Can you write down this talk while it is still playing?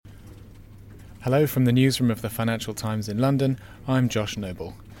Hello from the newsroom of the Financial Times in London. I'm Josh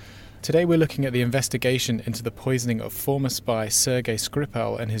Noble. Today we're looking at the investigation into the poisoning of former spy Sergei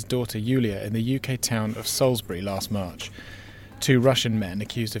Skripal and his daughter Yulia in the UK town of Salisbury last March. Two Russian men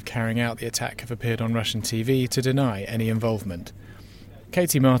accused of carrying out the attack have appeared on Russian TV to deny any involvement.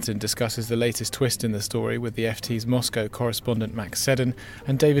 Katie Martin discusses the latest twist in the story with the FT's Moscow correspondent Max Seddon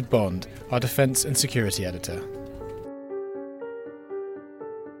and David Bond, our defence and security editor.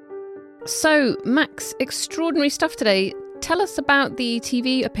 So, Max, extraordinary stuff today. Tell us about the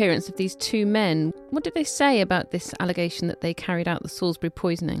TV appearance of these two men. What did they say about this allegation that they carried out the Salisbury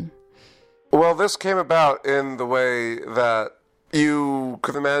poisoning? Well, this came about in the way that you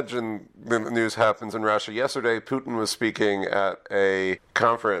could imagine the news happens in Russia. Yesterday, Putin was speaking at a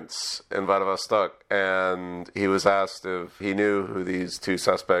conference in Vladivostok, and he was asked if he knew who these two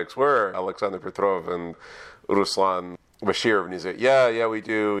suspects were, Alexander Petrov and Ruslan Bashirov, and he said, yeah, we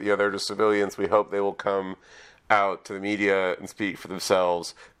do. Yeah, they're just civilians. We hope they will come out to the media and speak for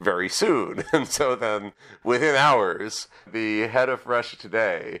themselves very soon. And so then, within hours, the head of Russia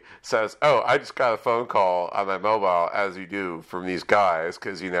Today says, I just got a phone call on my mobile, as you do, from these guys,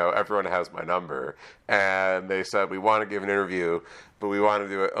 because, everyone has my number. And they said, we want to give an interview, but we want to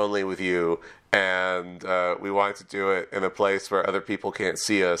do it only with you. And we want to do it in a place where other people can't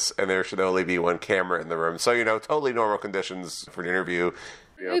see us, and there should only be one camera in the room. So, totally normal conditions for an interview.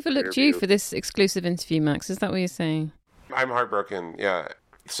 Overlooked you for this exclusive interview, Max. Is that what you're saying? I'm heartbroken, yeah.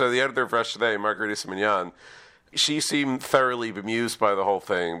 So the editor of Russia Today, Margarita Simonyan, she seemed thoroughly bemused by the whole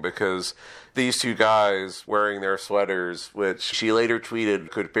thing because these two guys wearing their sweaters, which she later tweeted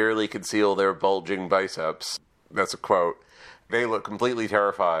could barely conceal their bulging biceps. That's a quote. They look completely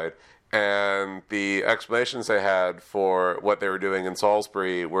terrified. And the explanations they had for what they were doing in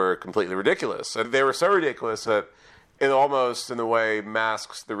Salisbury were completely ridiculous. And they were so ridiculous that it almost, in a way,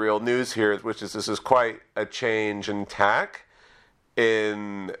 masks the real news here, which is this is quite a change in tack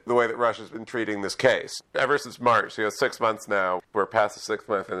in the way that Russia's been treating this case. Ever since March, 6 months now, we're past the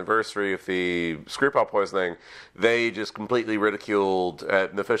 6th-month anniversary of the Skripal poisoning, they just completely ridiculed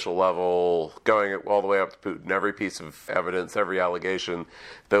at an official level, going all the way up to Putin, every piece of evidence, every allegation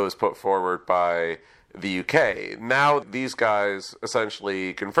that was put forward by the UK. Now, these guys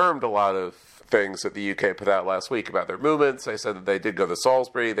essentially confirmed a lot of things that the UK put out last week about their movements. They said that they did go to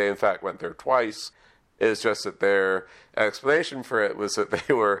Salisbury. They, in fact, went there twice. It's just that their explanation for it was that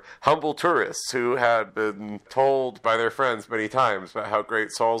they were humble tourists who had been told by their friends many times about how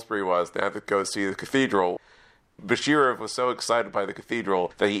great Salisbury was. They had to go see the cathedral. Bashirov was so excited by the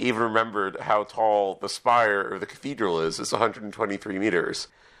cathedral that he even remembered how tall the spire of the cathedral is. It's 123 meters.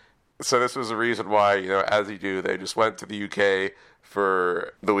 So this was the reason why, as you do, they just went to the UK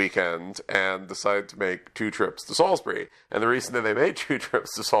for the weekend and decided to make 2 trips to Salisbury. And the reason that they made 2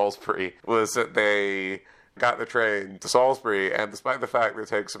 trips to Salisbury was that they got the train to Salisbury, and despite the fact that it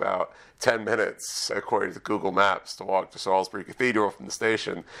takes about 10 minutes, according to Google Maps, to walk to Salisbury Cathedral from the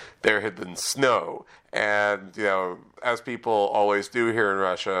station, there had been snow. And, as people always do here in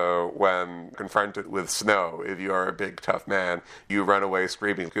Russia, when confronted with snow, if you are a big, tough man, you run away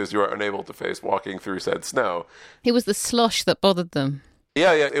screaming because you are unable to face walking through said snow. It was the slush that bothered them.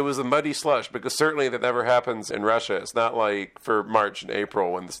 Yeah, it was a muddy slush, because certainly that never happens in Russia. It's not like for March and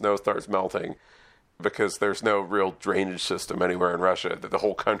April when the snow starts melting, because there's no real drainage system anywhere in Russia. The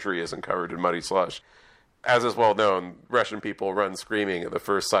whole country isn't covered in muddy slush. As is well known, Russian people run screaming at the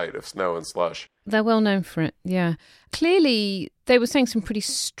first sight of snow and slush. They're well known for it, yeah. Clearly, they were saying some pretty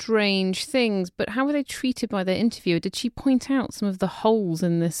strange things, but how were they treated by their interviewer? Did she point out some of the holes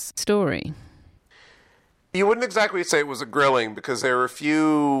in this story? You wouldn't exactly say it was a grilling, because there were a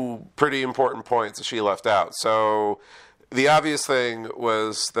few pretty important points that she left out. So the obvious thing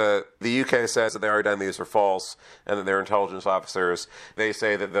was that the UK says that their identities are false and that they're intelligence officers. They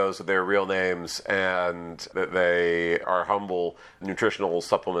say that those are their real names and that they are humble nutritional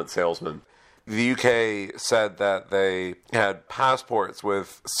supplement salesmen. The UK said that they had passports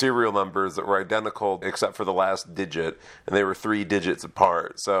with serial numbers that were identical except for the last digit, and they were 3 digits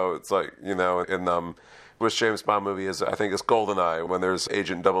apart. So it's like, in which James Bond movie is, I think it's GoldenEye, when there's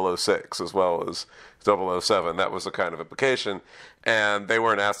Agent 006 as well as 007. That was the kind of implication. And they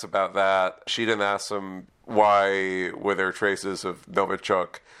weren't asked about that. She didn't ask them why were there traces of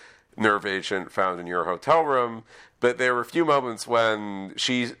Novichok, nerve agent, found in your hotel room. But there were a few moments when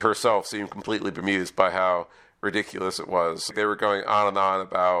she herself seemed completely bemused by how ridiculous it was. They were going on and on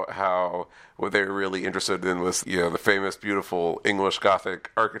about how what they were really interested in was, the famous, beautiful English Gothic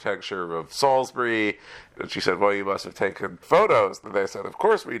architecture of Salisbury. And she said, well, you must have taken photos. And they said, of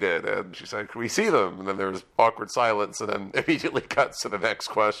course we did. And she said, can we see them? And then there was awkward silence, and then immediately cuts to the next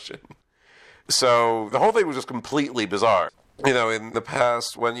question. So the whole thing was just completely bizarre. You know, in the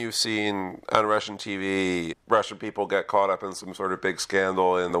past, when you've seen on Russian TV, Russian people get caught up in some sort of big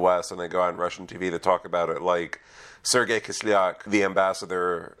scandal in the West and they go on Russian TV to talk about it, like Sergei Kislyak, the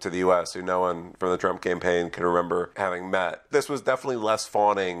ambassador to the U.S., who no one from the Trump campaign can remember having met. This was definitely less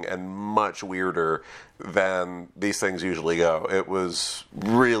fawning and much weirder than these things usually go. It was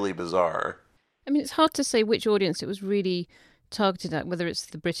really bizarre. I mean, it's hard to say which audience it was really targeted at, whether it's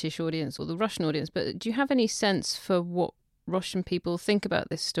the British audience or the Russian audience, but do you have any sense for what Russian people think about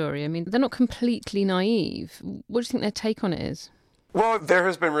this story? I mean, they're not completely naive. What do you think their take on it is? Well, there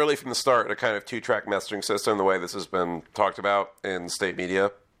has been really from the start a kind of two-track messaging system, the way this has been talked about in state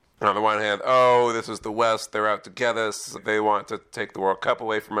media. On the one hand, oh, this is the West, they're out to get us, they want to take the World Cup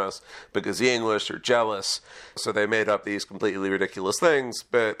away from us because the English are jealous. So they made up these completely ridiculous things,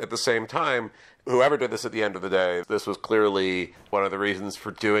 but at the same time, whoever did this at the end of the day, this was clearly one of the reasons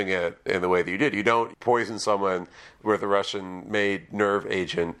for doing it in the way that you did. You don't poison someone with a Russian-made nerve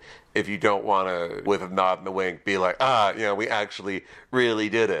agent if you don't want to, with a nod and a wink, be like, we actually really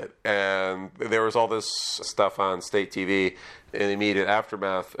did it. And there was all this stuff on state TV in the immediate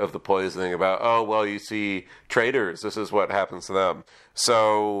aftermath of the poisoning about, oh, well, you see, traitors, this is what happens to them.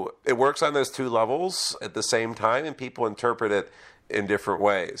 So it works on those two levels at the same time, and people interpret it in different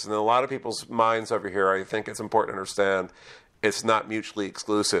ways. And in a lot of people's minds over here, I think it's important to understand it's not mutually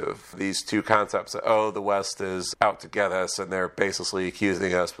exclusive. These two concepts, oh, the West is out to get us and they're basically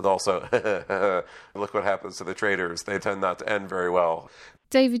accusing us, but also, look what happens to the traitors. They tend not to end very well.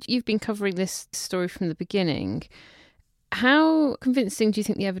 David, you've been covering this story from the beginning. How convincing do you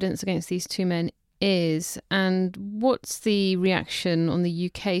think the evidence against these two men is? And what's the reaction on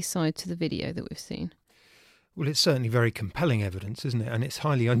the UK side to the video that we've seen? Well, it's certainly very compelling evidence, isn't it? And it's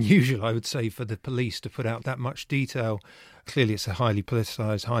highly unusual, I would say, for the police to put out that much detail. Clearly, it's a highly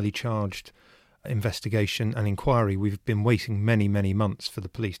politicised, highly charged investigation and inquiry. We've been waiting many, many months for the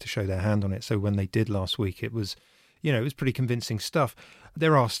police to show their hand on it. So when they did last week, it was pretty convincing stuff.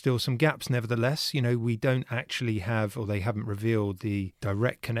 There are still some gaps, nevertheless. We don't actually have, or they haven't revealed, the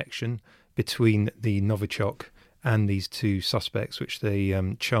direct connection between the Novichok and these two suspects, which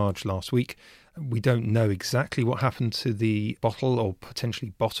they charged last week. We don't know exactly what happened to the bottle or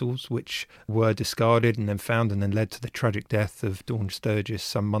potentially bottles which were discarded and then found and then led to the tragic death of Dawn Sturgis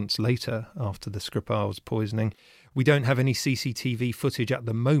some months later after the Skripal's poisoning. We don't have any CCTV footage at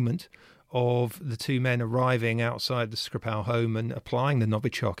the moment of the two men arriving outside the Skripal home and applying the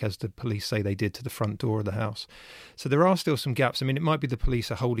Novichok, as the police say they did, to the front door of the house. So there are still some gaps. I mean, it might be the police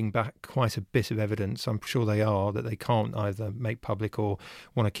are holding back quite a bit of evidence. I'm sure they are, that they can't either make public or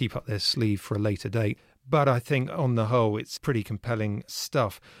want to keep up their sleeve for a later date. But I think on the whole, it's pretty compelling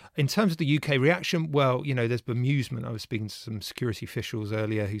stuff. In terms of the UK reaction, well, there's bemusement. I was speaking to some security officials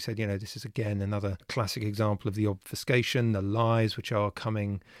earlier who said, this is again another classic example of the obfuscation, the lies which are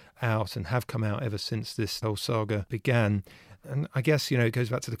coming out and have come out ever since this whole saga began. And I guess, it goes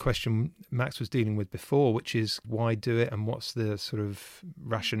back to the question Max was dealing with before, which is why do it and what's the sort of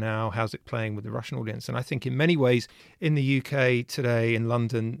rationale? How's it playing with the Russian audience? And I think in many ways in the UK today, in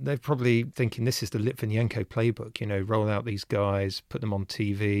London, they're probably thinking this is the Litvinenko playbook, roll out these guys, put them on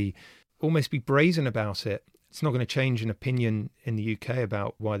TV, almost be brazen about it. It's not going to change an opinion in the UK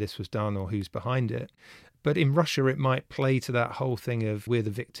about why this was done or who's behind it. But in Russia, it might play to that whole thing of we're the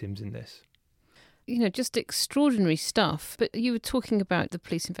victims in this. Just extraordinary stuff. But you were talking about the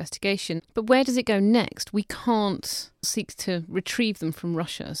police investigation. But where does it go next? We can't seek to retrieve them from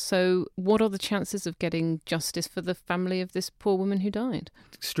Russia. So what are the chances of getting justice for the family of this poor woman who died?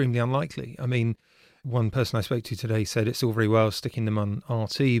 Extremely unlikely. I mean, one person I spoke to today said it's all very well sticking them on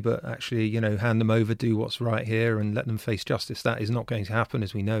RT, but actually, hand them over, do what's right here and let them face justice. That is not going to happen.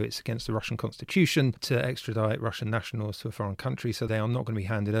 As we know, it's against the Russian constitution to extradite Russian nationals to a foreign country, so they are not going to be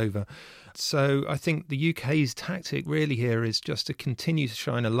handed over. So I think the UK's tactic really here is just to continue to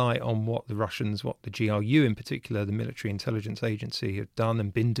shine a light on what the Russians, what the GRU in particular, the military intelligence agency, have done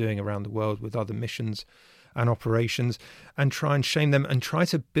and been doing around the world with other missions and operations, and try and shame them and try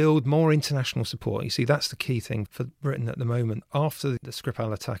to build more international support. You see, that's the key thing for Britain at the moment. After the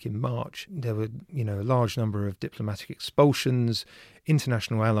Skripal attack in March, there were, a large number of diplomatic expulsions.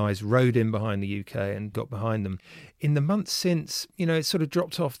 International allies rode in behind the UK and got behind them. In the months since, it's sort of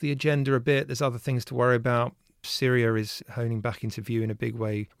dropped off the agenda a bit. There's other things to worry about. Syria is honing back into view in a big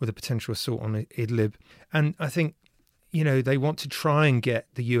way with a potential assault on Idlib. And I think they want to try and get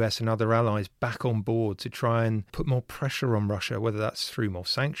the US and other allies back on board to try and put more pressure on Russia, whether that's through more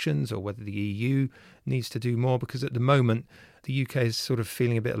sanctions or whether the EU needs to do more, because at the moment, the UK is sort of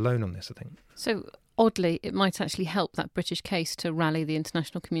feeling a bit alone on this, I think. So, oddly, it might actually help that British case to rally the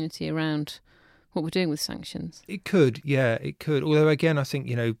international community around what we're doing with sanctions. It could, yeah, it could. Although, again, I think,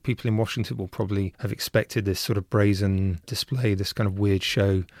 people in Washington will probably have expected this sort of brazen display, this kind of weird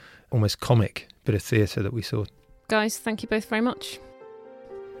show, almost comic bit of theatre that we saw. Guys, thank you both very much.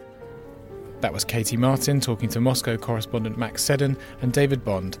 That was Katie Martin talking to Moscow correspondent Max Seddon and David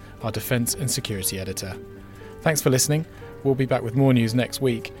Bond, our defence and security editor. Thanks for listening. We'll be back with more news next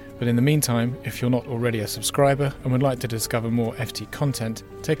week, but in the meantime, if you're not already a subscriber and would like to discover more FT content,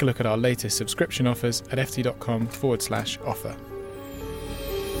 take a look at our latest subscription offers at ft.com/offer.